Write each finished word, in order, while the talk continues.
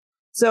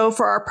So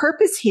for our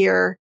purpose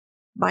here,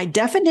 my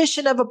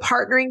definition of a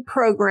partnering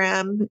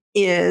program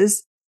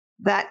is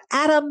that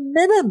at a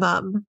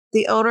minimum,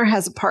 the owner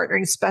has a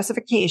partnering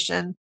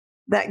specification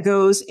that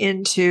goes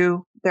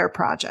into their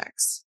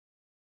projects.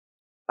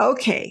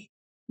 Okay,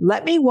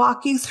 let me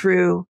walk you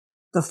through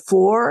the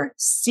 4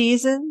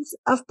 seasons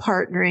of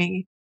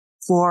partnering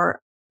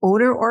for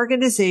owner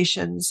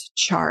organizations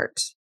chart.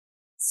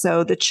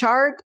 So the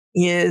chart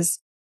is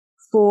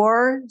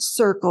 4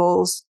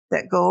 circles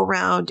that go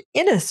around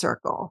in a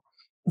circle,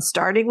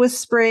 starting with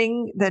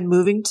spring, then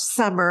moving to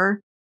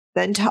summer,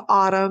 then to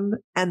autumn,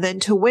 and then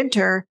to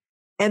winter,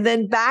 and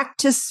then back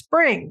to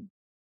spring.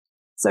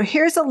 So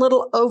here's a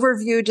little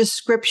overview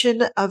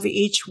description of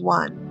each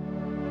one.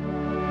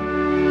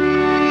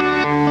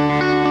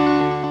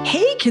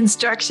 Hey,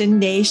 Construction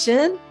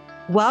Nation.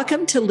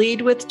 Welcome to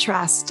Lead with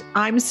Trust.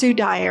 I'm Sue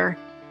Dyer,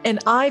 and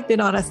I've been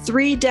on a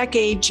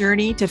 3-decade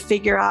journey to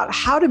figure out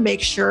how to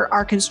make sure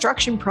our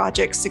construction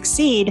projects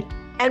succeed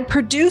and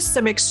produce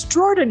some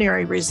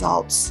extraordinary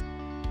results.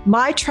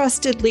 My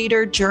trusted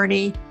leader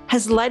journey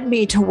has led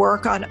me to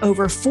work on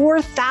over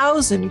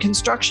 4,000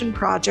 construction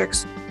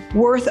projects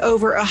worth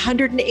over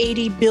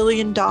 $180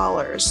 billion.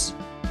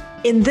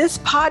 In this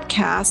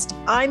podcast,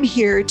 I'm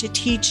here to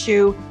teach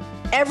you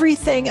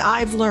everything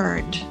I've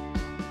learned.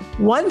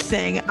 One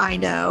thing I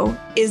know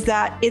is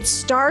that it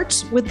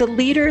starts with the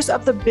leaders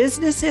of the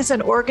businesses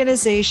and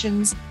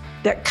organizations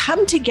that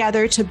come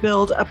together to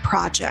build a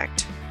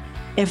project.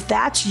 If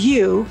that's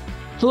you,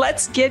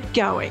 let's get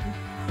going.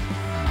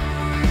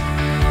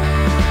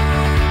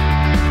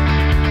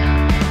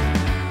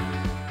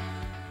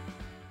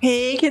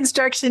 Hey,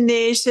 Construction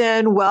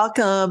Nation,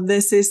 welcome.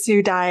 This is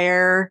Sue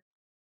Dyer.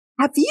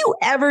 Have you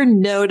ever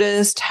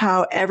noticed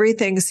how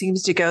everything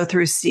seems to go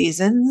through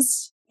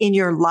seasons in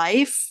your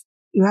life?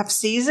 You have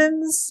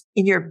seasons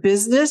in your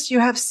business. You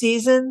have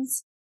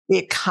seasons. The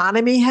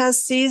economy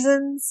has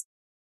seasons.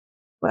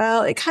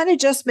 Well, it kind of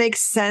just makes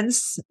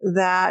sense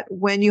that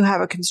when you have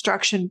a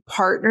construction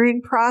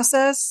partnering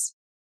process,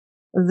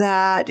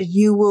 that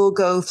you will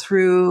go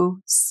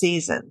through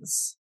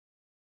seasons.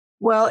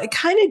 Well, it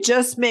kind of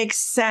just makes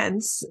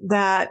sense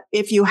that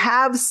if you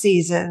have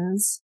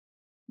seasons,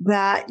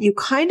 that you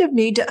kind of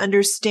need to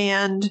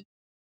understand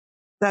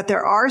that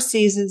there are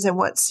seasons and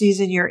what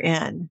season you're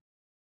in.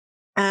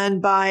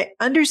 And by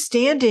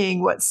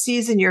understanding what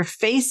season you're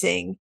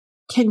facing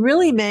can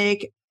really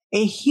make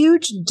a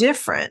huge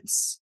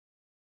difference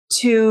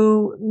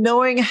to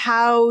knowing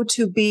how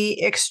to be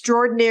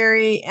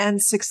extraordinary and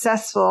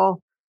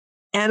successful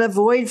and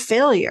avoid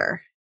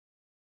failure.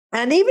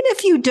 And even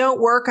if you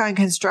don't work on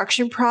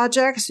construction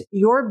projects,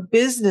 your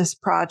business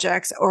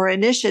projects or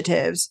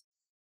initiatives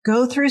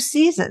go through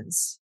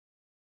seasons.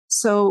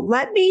 So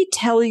let me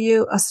tell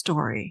you a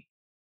story.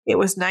 It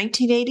was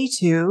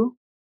 1982.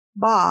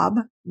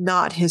 Bob,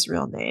 not his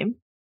real name,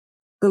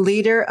 the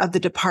leader of the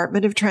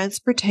Department of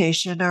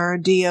Transportation, or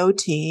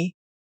DOT,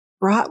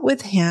 brought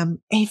with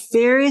him a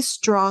very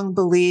strong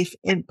belief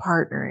in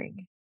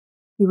partnering.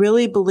 He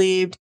really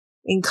believed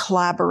in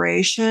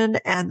collaboration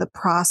and the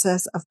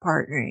process of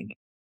partnering.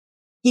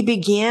 He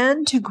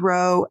began to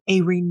grow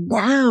a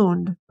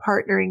renowned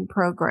partnering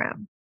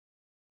program.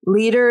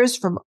 Leaders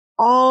from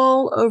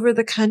all over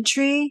the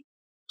country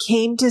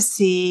came to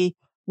see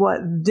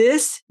what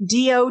this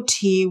DOT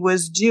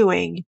was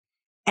doing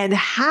and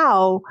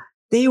how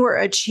they were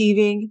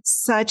achieving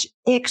such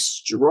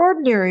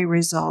extraordinary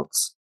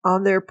results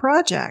on their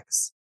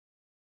projects.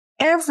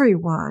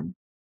 Everyone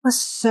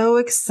was so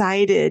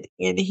excited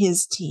in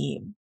his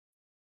team,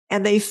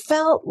 and they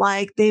felt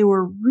like they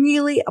were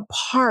really a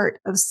part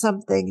of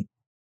something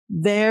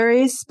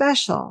very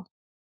special.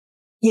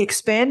 He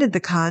expanded the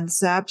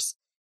concepts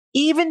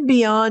even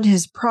beyond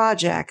his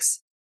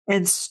projects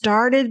and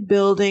started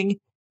building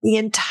the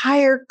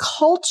entire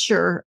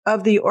culture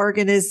of the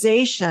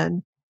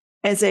organization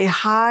as a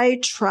high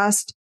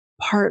trust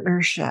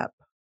partnership.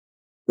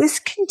 This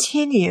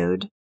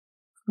continued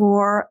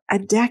for a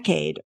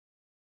decade.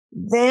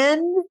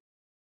 Then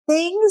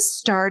things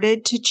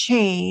started to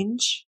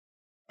change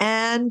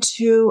and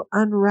to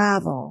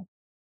unravel.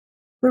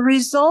 The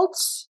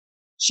results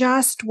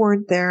just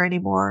weren't there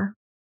anymore.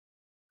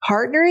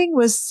 Partnering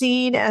was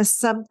seen as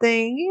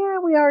something,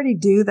 we already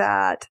do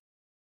that,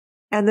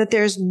 and that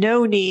there's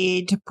no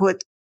need to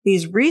put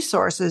these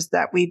resources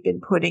that we've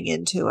been putting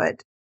into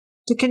it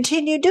to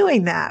continue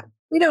doing that.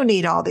 We don't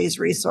need all these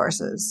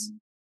resources.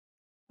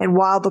 And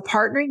while the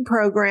partnering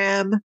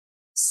program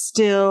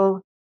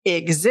still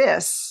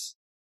exists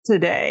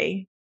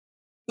today,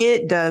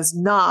 it does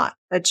not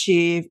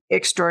achieve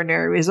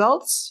extraordinary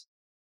results,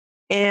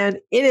 and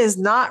it is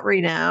not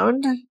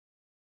renowned,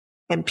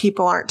 and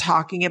people aren't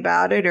talking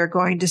about it or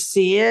going to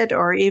see it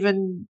or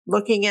even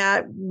looking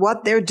at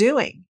what they're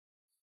doing.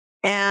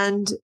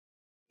 And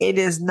it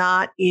is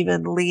not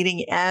even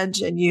leading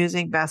edge and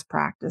using best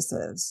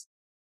practices.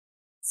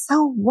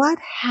 So what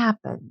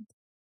happened?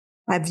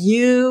 Have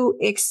you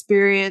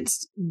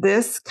experienced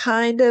this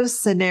kind of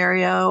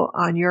scenario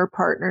on your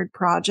partnered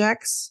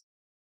projects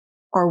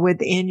or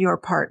within your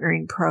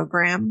partnering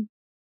program?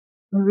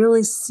 I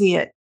really see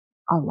it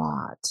a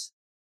lot.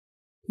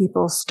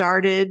 People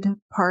started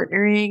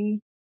partnering.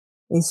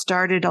 They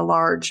started a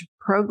large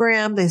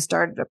program. They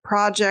started a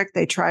project.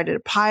 They tried a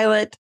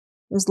pilot.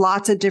 There's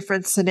lots of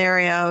different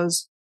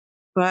scenarios,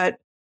 but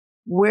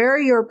where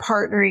your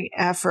partnering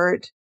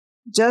effort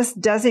just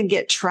doesn't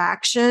get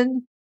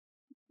traction,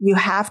 you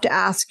have to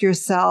ask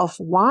yourself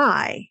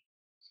why.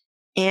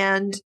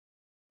 And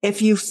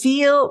if you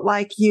feel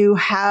like you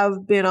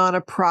have been on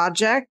a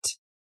project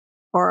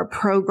or a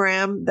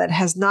program that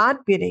has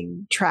not been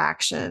in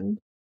traction,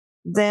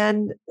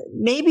 then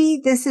maybe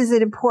this is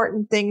an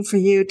important thing for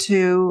you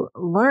to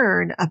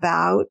learn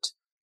about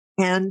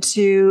and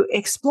to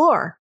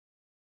explore.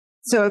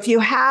 So if you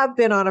have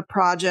been on a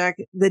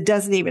project that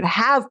doesn't even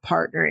have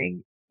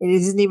partnering, it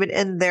isn't even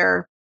in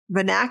their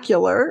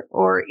vernacular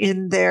or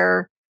in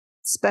their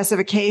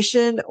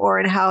specification or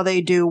in how they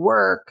do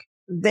work,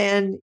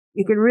 then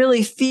you can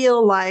really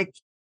feel like,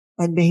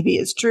 and maybe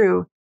it's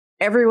true,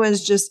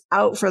 everyone's just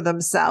out for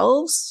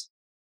themselves.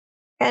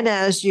 And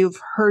as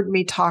you've heard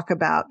me talk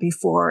about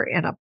before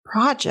in a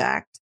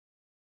project,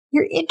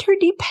 you're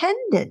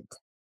interdependent.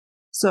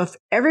 So if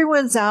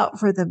everyone's out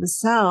for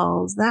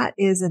themselves, that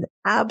is an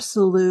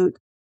absolute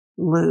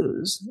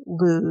lose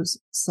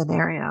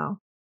scenario.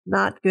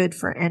 Not good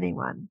for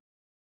anyone.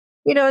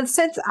 And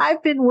since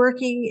I've been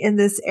working in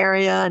this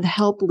area and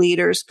help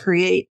leaders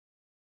create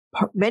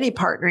many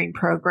partnering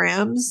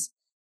programs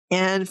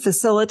and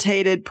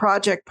facilitated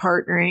project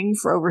partnering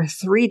for over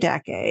 3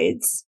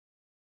 decades,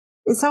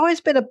 it's always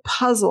been a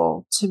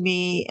puzzle to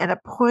me and a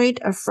point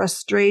of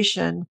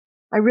frustration,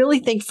 I really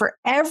think, for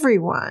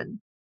everyone.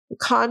 The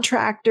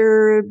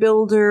contractor,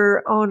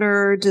 builder,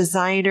 owner,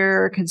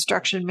 designer,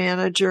 construction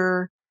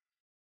manager.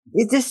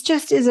 This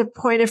just is a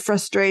point of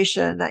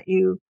frustration that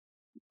you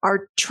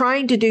are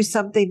trying to do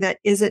something that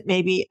isn't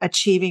maybe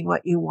achieving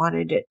what you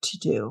wanted it to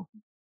do.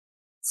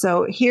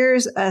 So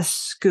here's a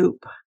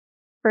scoop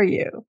for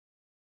you.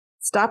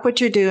 Stop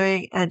what you're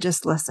doing and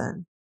just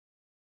listen.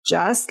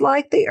 Just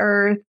like the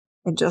earth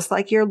and just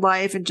like your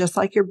life and just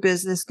like your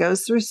business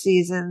goes through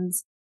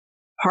seasons,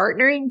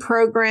 partnering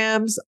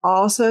programs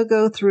also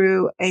go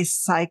through a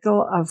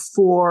cycle of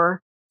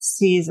 4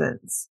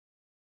 seasons.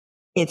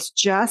 It's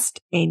just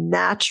a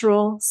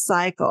natural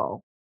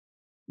cycle.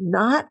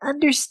 Not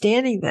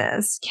understanding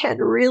this can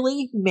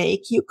really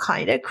make you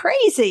kind of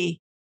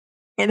crazy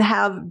and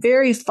have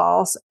very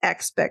false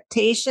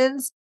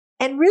expectations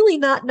and really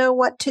not know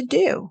what to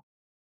do.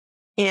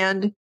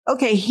 And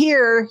okay,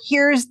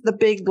 here's the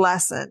big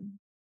lesson.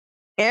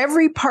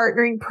 Every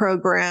partnering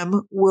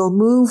program will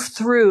move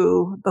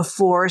through the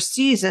 4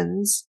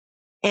 seasons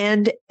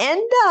and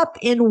end up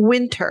in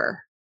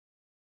winter.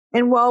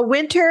 And while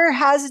winter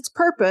has its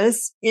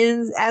purpose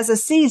as a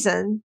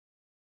season,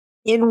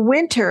 in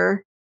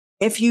winter,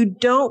 if you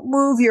don't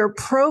move your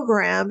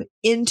program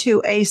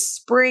into a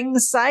spring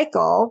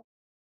cycle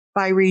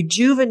by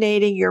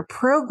rejuvenating your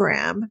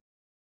program,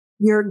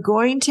 you're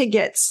going to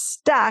get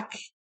stuck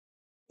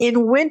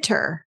in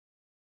winter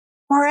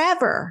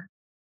forever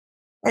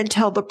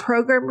until the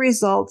program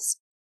results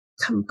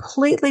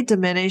completely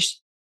diminish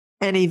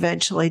and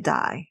eventually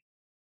die.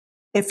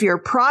 If your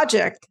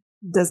project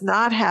does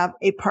not have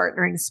a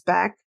partnering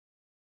spec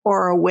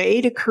or a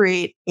way to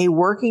create a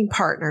working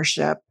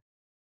partnership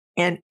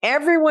and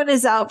everyone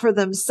is out for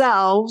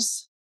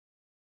themselves,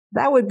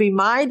 that would be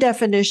my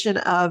definition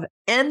of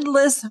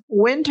endless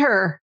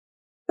winter.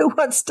 Who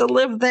wants to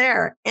live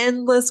there?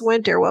 Endless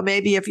winter. Well,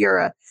 maybe if you're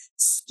a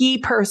ski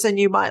person,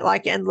 you might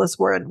like endless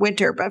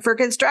winter, but for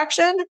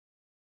construction,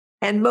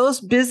 and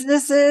most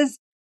businesses,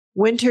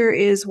 winter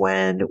is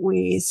when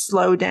we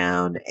slow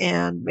down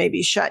and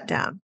maybe shut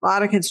down. A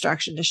lot of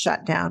construction is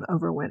shut down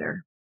over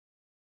winter.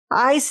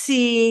 I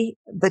see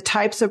the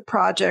types of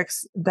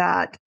projects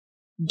that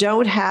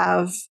don't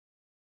have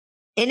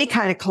any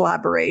kind of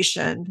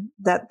collaboration,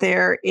 that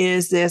there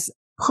is this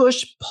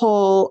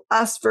push-pull,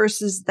 us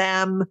versus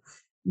them,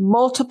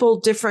 multiple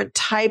different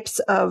types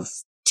of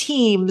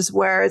teams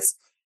where it's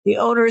the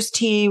owner's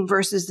team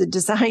versus the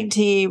design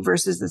team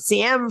versus the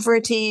CM for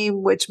a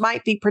team, which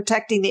might be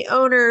protecting the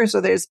owner. So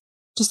there's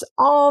just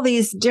all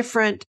these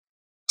different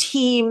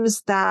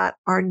teams that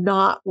are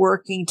not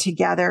working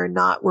together,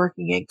 not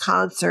working in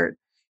concert,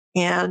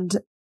 and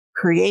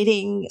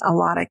creating a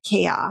lot of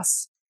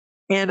chaos.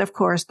 And of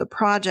course, the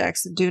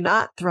projects do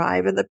not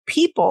thrive and the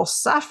people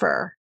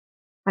suffer.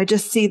 I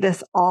just see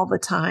this all the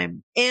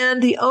time.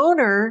 And the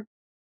owner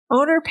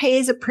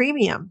pays a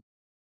premium.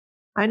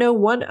 I know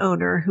one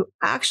owner who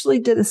actually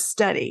did a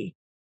study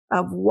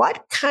of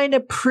what kind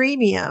of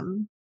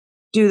premium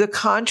do the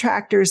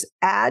contractors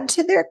add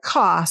to their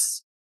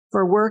costs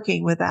for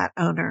working with that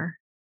owner.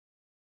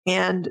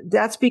 And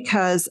that's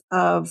because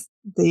of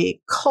the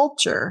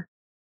culture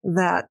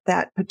that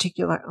that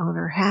particular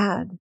owner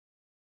had.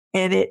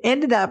 And it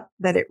ended up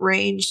that it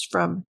ranged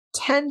from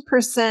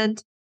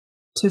 10%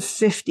 to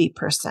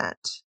 50%.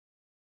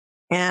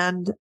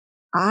 And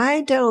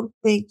I don't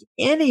think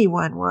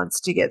anyone wants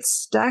to get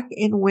stuck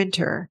in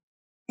winter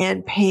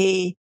and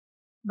pay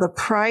the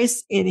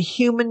price in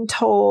human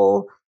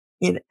toll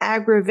in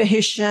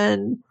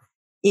aggravation,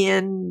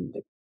 in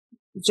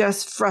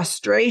just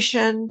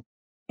frustration.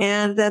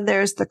 And then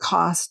there's the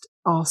cost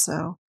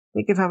also.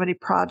 Think of how many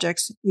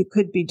projects you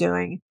could be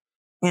doing.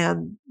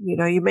 And,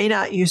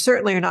 you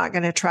certainly are not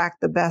going to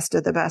attract the best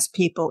of the best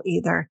people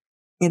either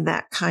in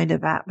that kind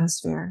of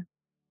atmosphere.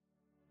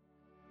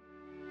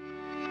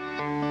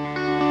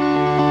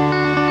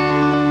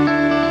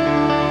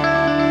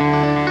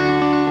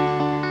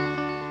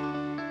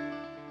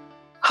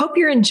 Hope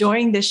you're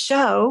enjoying this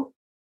show.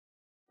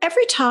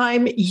 Every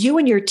time you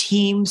and your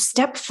team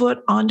step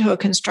foot onto a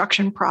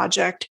construction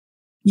project,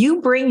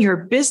 you bring your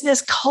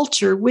business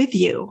culture with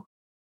you.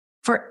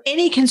 For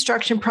any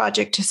construction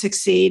project to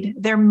succeed,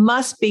 there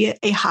must be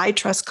a high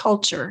trust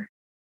culture.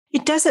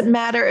 It doesn't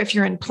matter if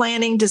you're in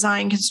planning,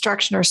 design,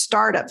 construction, or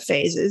startup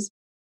phases.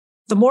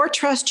 The more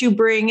trust you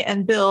bring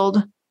and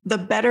build, the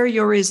better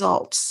your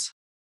results.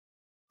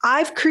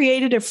 I've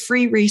created a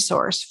free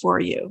resource for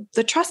you,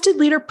 the Trusted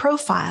Leader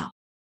Profile,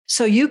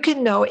 so you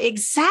can know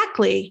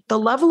exactly the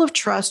level of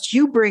trust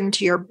you bring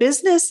to your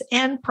business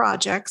and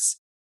projects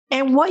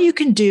and what you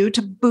can do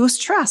to boost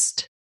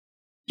trust.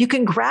 You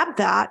can grab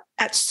that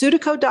at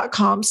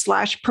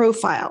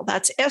sudico.com/profile.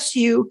 That's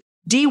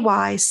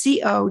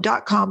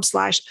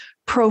sudyco.com/profile,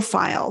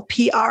 PROFILE.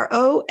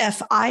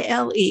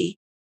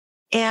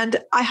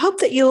 And I hope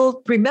that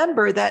you'll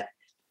remember that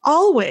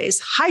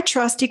always high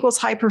trust equals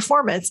high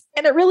performance,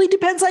 and it really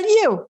depends on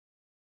you.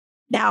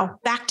 Now,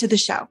 back to the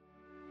show.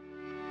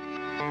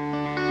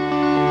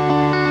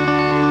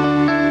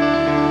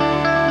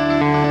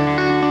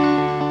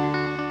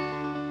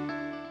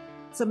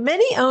 So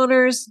many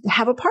owners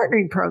have a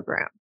partnering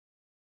program.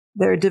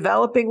 They're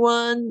developing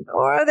one,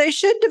 or they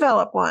should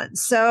develop one.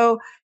 So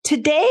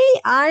today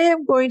I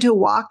am going to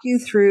walk you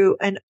through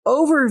an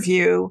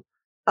overview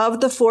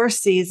of the 4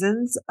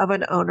 seasons of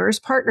an owner's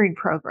partnering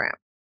program.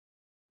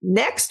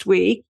 Next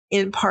week,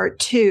 in part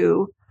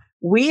 2,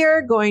 we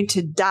are going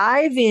to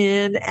dive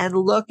in and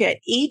look at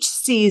each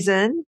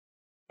season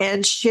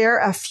and share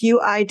a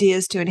few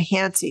ideas to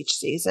enhance each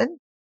season.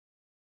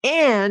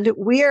 And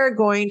we are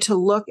going to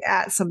look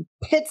at some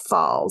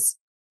pitfalls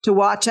to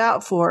watch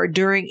out for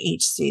during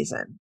each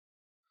season.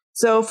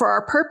 So for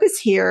our purpose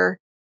here,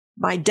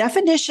 my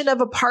definition of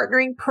a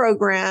partnering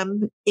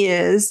program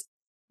is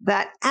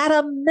that at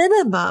a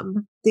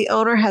minimum, the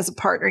owner has a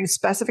partnering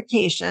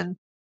specification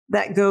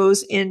that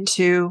goes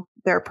into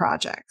their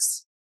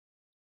projects.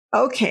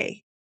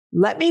 Okay,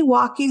 let me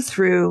walk you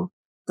through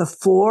the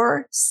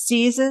 4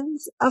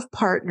 seasons of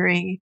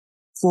partnering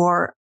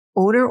for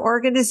owner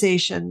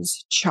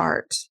organizations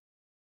chart.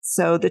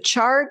 So the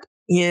chart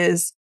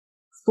is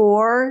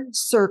 4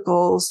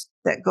 circles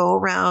that go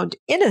around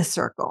in a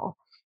circle,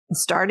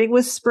 starting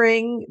with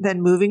spring,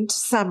 then moving to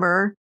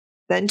summer,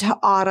 then to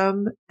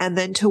autumn, and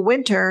then to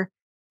winter,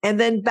 and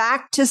then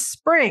back to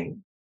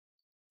spring.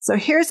 So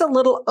here's a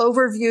little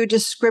overview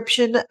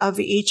description of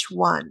each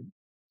one.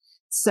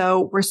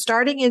 So we're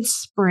starting in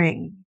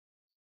spring,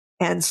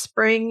 and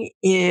spring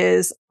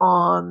is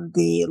on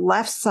the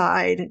left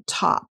side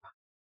top.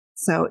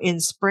 So in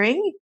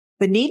spring,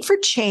 the need for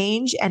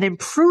change and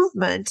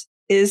improvement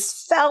is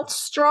felt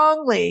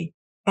strongly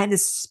and it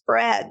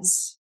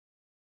spreads.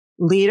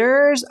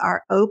 Leaders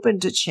are open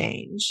to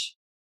change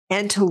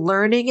and to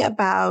learning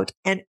about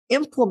and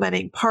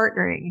implementing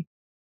partnering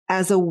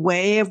as a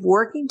way of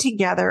working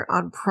together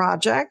on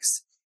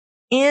projects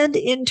and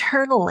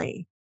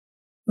internally.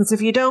 Because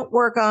if you don't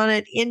work on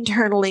it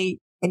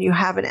internally and you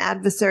have an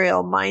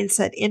adversarial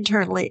mindset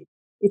internally,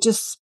 it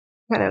just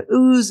kind of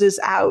oozes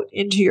out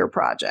into your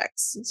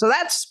projects. So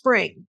that's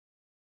spring,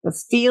 the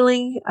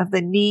feeling of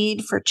the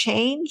need for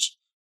change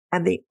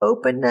and the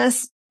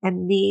openness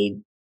and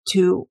need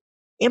to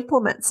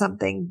implement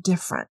something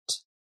different.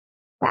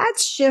 That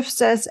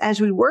shifts us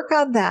as we work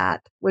on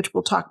that, which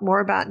we'll talk more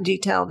about in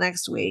detail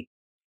next week.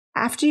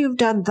 After you've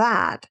done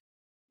that,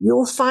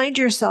 you'll find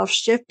yourself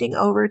shifting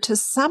over to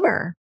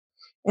summer.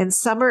 And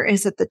summer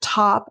is at the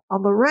top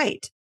on the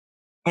right.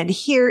 And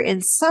here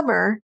in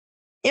summer,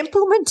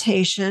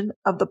 implementation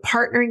of the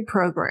partnering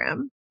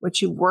program,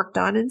 which you worked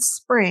on in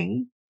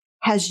spring,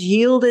 has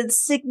yielded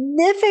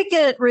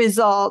significant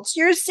results.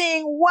 You're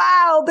seeing,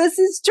 wow, this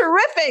is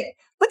terrific.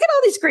 Look at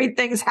all these great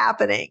things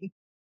happening.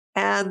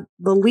 And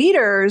the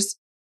leaders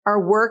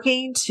are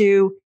working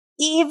to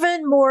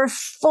even more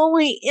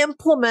fully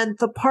implement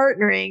the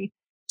partnering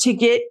to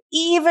get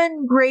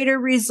even greater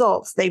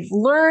results. They've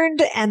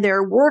learned and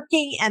they're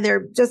working and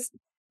they're just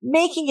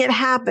making it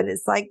happen.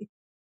 It's like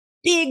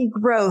big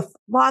growth,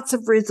 lots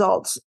of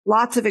results,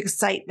 lots of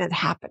excitement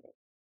happening.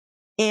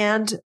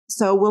 And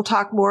so we'll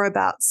talk more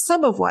about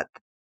some of what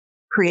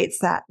creates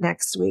that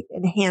next week,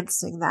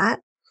 enhancing that.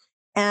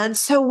 And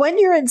so when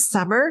you're in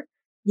summer,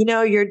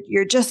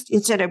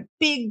 it's in a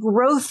big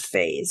growth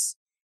phase.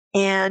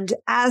 And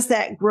as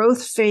that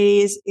growth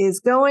phase is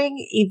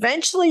going,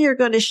 eventually you're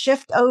going to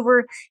shift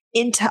over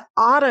into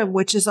autumn,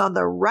 which is on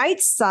the right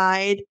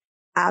side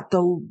at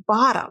the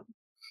bottom.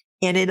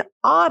 And in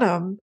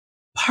autumn,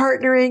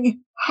 partnering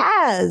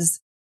has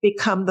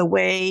become the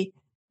way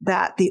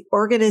that the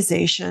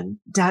organization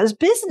does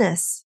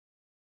business.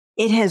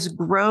 It has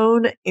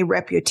grown a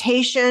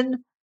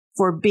reputation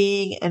for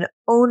being an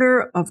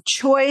owner of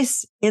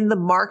choice in the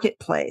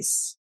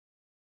marketplace.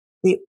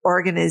 The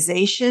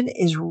organization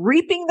is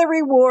reaping the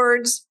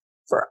rewards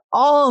for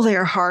all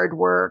their hard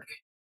work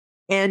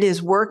and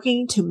is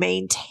working to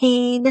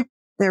maintain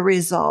their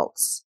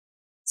results.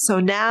 So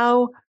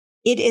now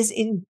it is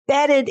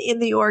embedded in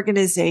the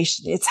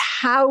organization. It's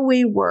how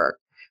we work.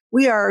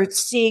 We are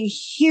seeing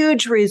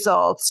huge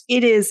results.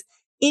 It is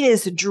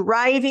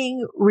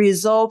driving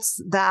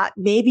results that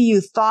maybe you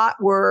thought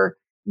were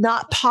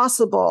not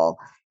possible.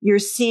 You're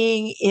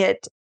seeing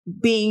it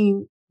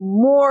being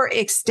more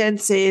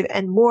extensive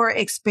and more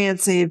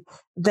expansive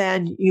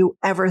than you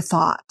ever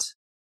thought.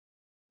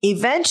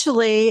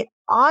 Eventually,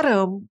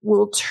 autumn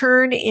will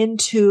turn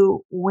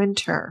into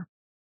winter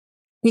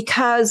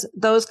because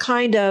those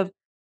kind of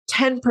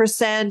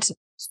 10%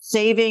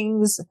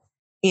 savings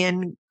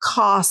in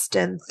cost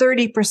and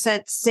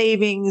 30%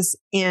 savings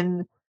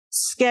in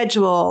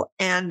schedule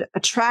and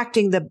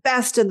attracting the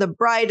best and the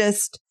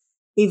brightest,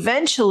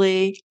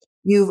 eventually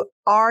you've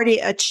already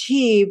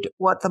achieved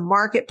what the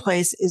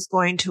marketplace is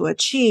going to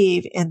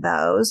achieve in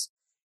those.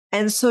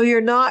 And so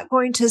you're not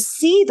going to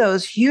see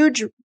those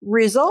huge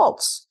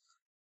results.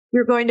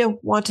 You're going to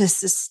want to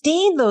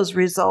sustain those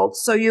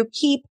results so you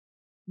keep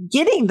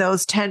getting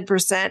those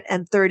 10%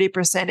 and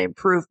 30%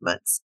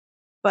 improvements.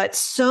 But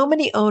so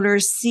many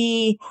owners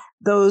see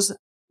those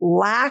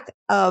lack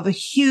of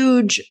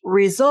huge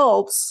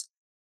results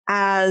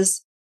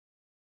as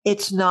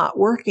it's not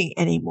working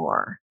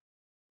anymore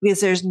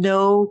because there's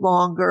no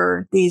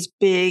longer these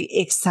big,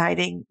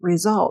 exciting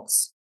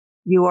results.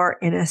 You are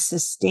in a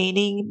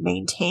sustaining,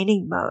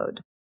 maintaining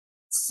mode.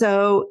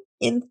 So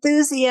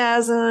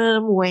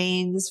enthusiasm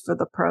wanes for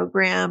the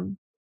program.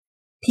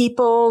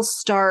 People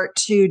start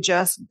to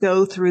just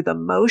go through the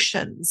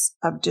motions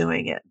of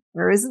doing it.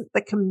 There isn't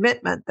the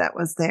commitment that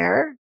was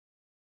there.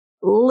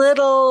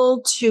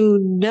 Little to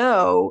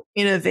no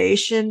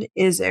innovation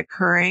is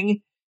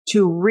occurring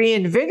to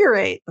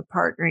reinvigorate the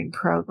partnering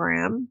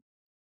program.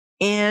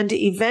 And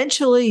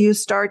eventually you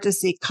start to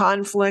see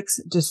conflicts,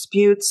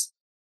 disputes,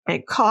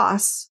 and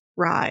costs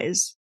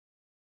rise,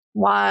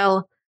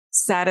 while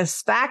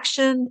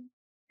satisfaction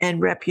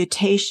and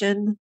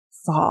reputation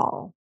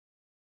fall.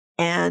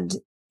 And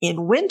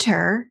in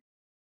winter,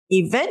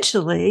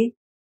 eventually,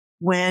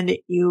 when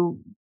you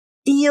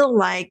feel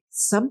like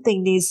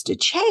something needs to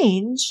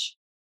change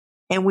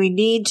and we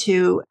need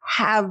to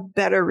have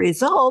better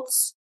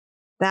results,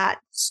 that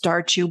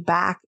starts you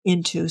back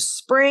into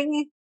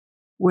spring,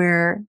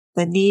 where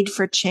the need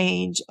for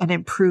change and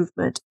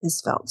improvement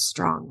is felt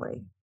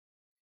strongly.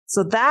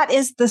 So that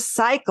is the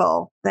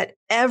cycle that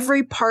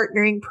every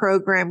partnering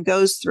program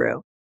goes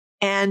through.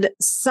 And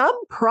some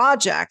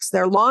projects,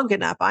 they're long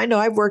enough. I know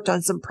I've worked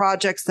on some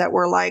projects that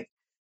were like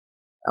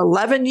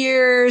 11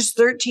 years,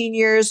 13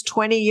 years,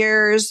 20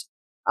 years.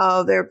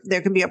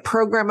 There can be a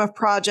program of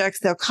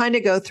projects. They'll kind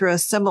of go through a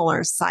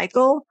similar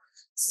cycle.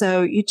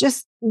 So you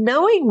just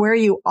knowing where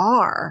you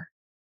are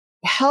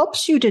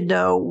helps you to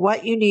know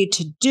what you need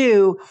to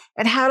do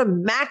and how to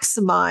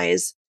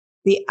maximize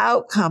the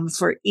outcome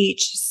for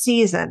each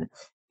season.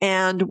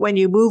 And when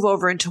you move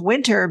over into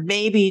winter,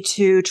 maybe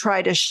to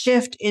try to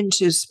shift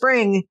into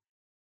spring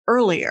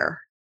earlier.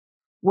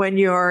 When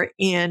you're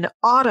in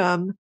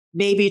autumn,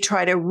 maybe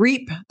try to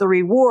reap the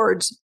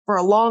rewards for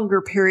a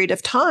longer period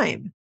of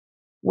time.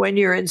 When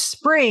you're in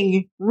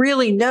spring,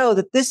 really know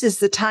that this is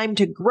the time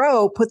to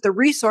grow, put the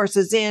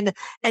resources in,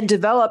 and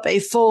develop a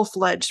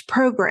full-fledged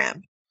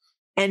program.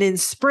 And in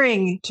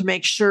spring, to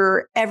make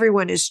sure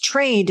everyone is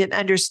trained and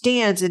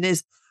understands and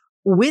is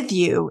with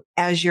you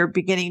as you're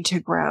beginning to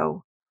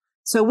grow.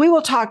 So we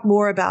will talk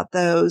more about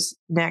those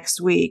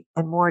next week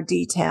in more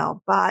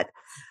detail, but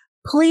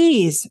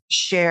please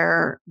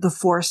share the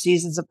 4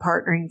 seasons of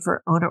partnering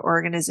for owner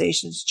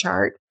organizations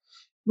chart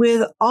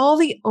with all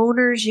the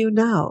owners you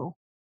know.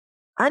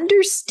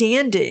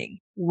 Understanding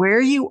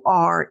where you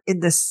are in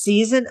the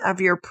season of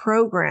your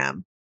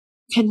program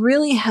can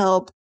really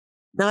help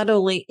not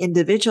only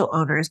individual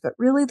owners, but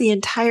really the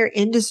entire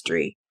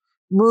industry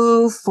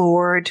move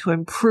forward to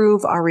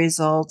improve our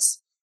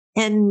results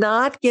and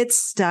not get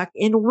stuck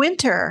in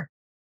winter.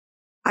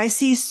 I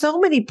see so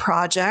many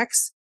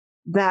projects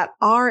that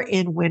are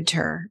in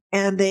winter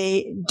and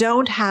they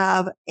don't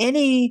have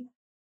any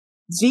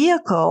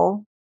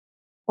vehicle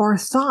or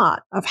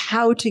thought of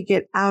how to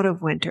get out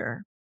of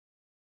winter.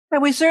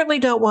 And we certainly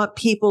don't want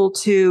people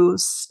to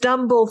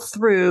stumble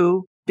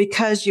through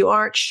because you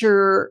aren't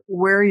sure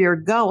where you're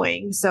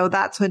going. So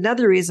that's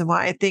another reason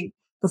why I think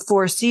the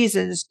 4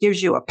 seasons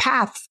gives you a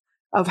path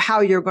of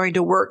how you're going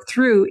to work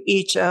through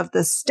each of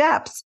the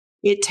steps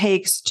it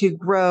takes to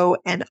grow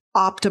and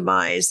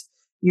optimize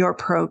your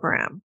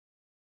program.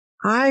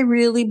 I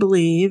really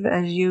believe,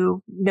 as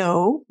you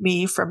know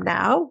me from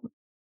now,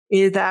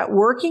 is that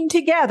working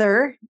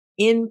together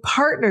in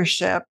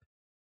partnership,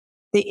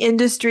 the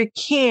industry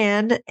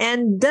can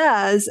and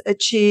does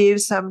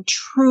achieve some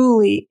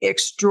truly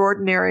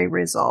extraordinary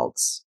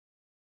results.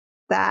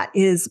 That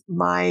is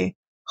my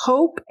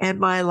hope and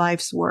my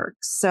life's work.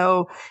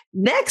 So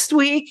next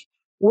week,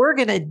 we're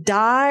going to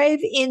dive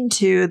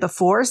into the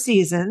 4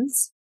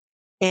 seasons,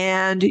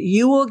 and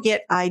you will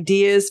get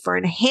ideas for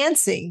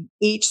enhancing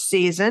each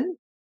season.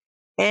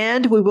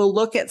 And we will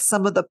look at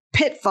some of the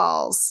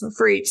pitfalls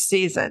for each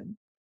season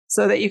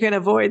so that you can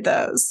avoid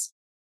those.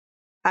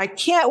 I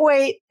can't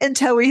wait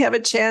until we have a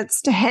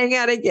chance to hang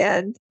out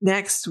again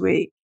next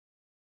week.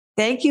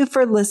 Thank you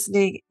for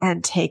listening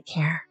and take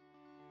care.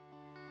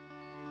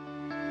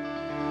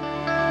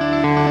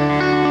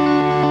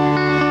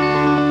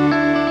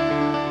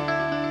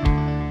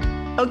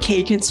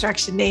 Okay,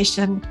 Construction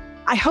Nation,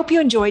 I hope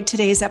you enjoyed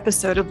today's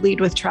episode of Lead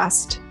with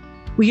Trust.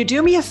 Will you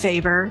do me a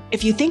favor?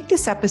 If you think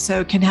this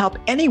episode can help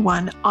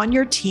anyone on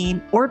your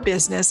team or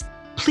business,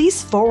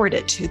 please forward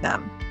it to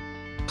them.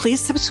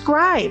 Please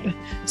subscribe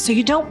so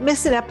you don't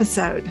miss an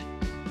episode.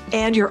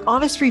 And your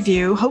honest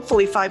review,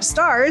 hopefully 5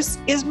 stars,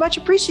 is much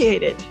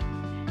appreciated.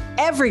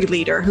 Every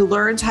leader who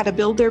learns how to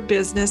build their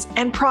business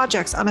and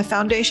projects on a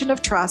foundation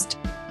of trust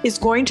is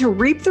going to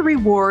reap the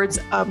rewards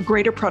of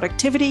greater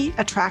productivity,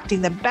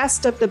 attracting the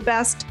best of the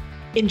best,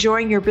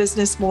 enjoying your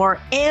business more,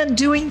 and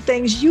doing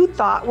things you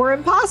thought were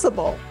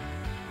impossible.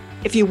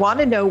 If you want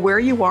to know where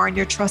you are in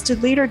your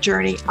trusted leader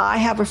journey, I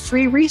have a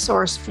free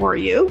resource for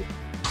you.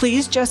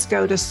 Please just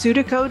go to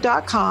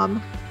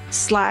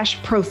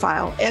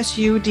sudyco.com/profile,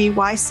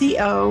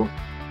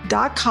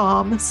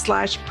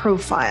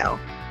 sudyco.com/profile.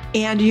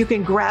 And you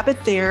can grab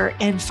it there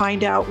and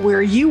find out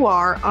where you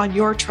are on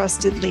your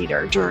trusted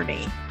leader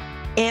journey.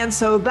 And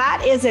so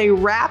that is a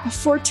wrap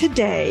for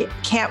today.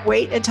 Can't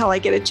wait until I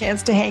get a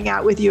chance to hang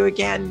out with you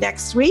again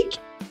next week.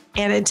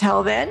 And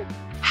until then,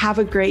 have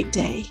a great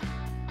day.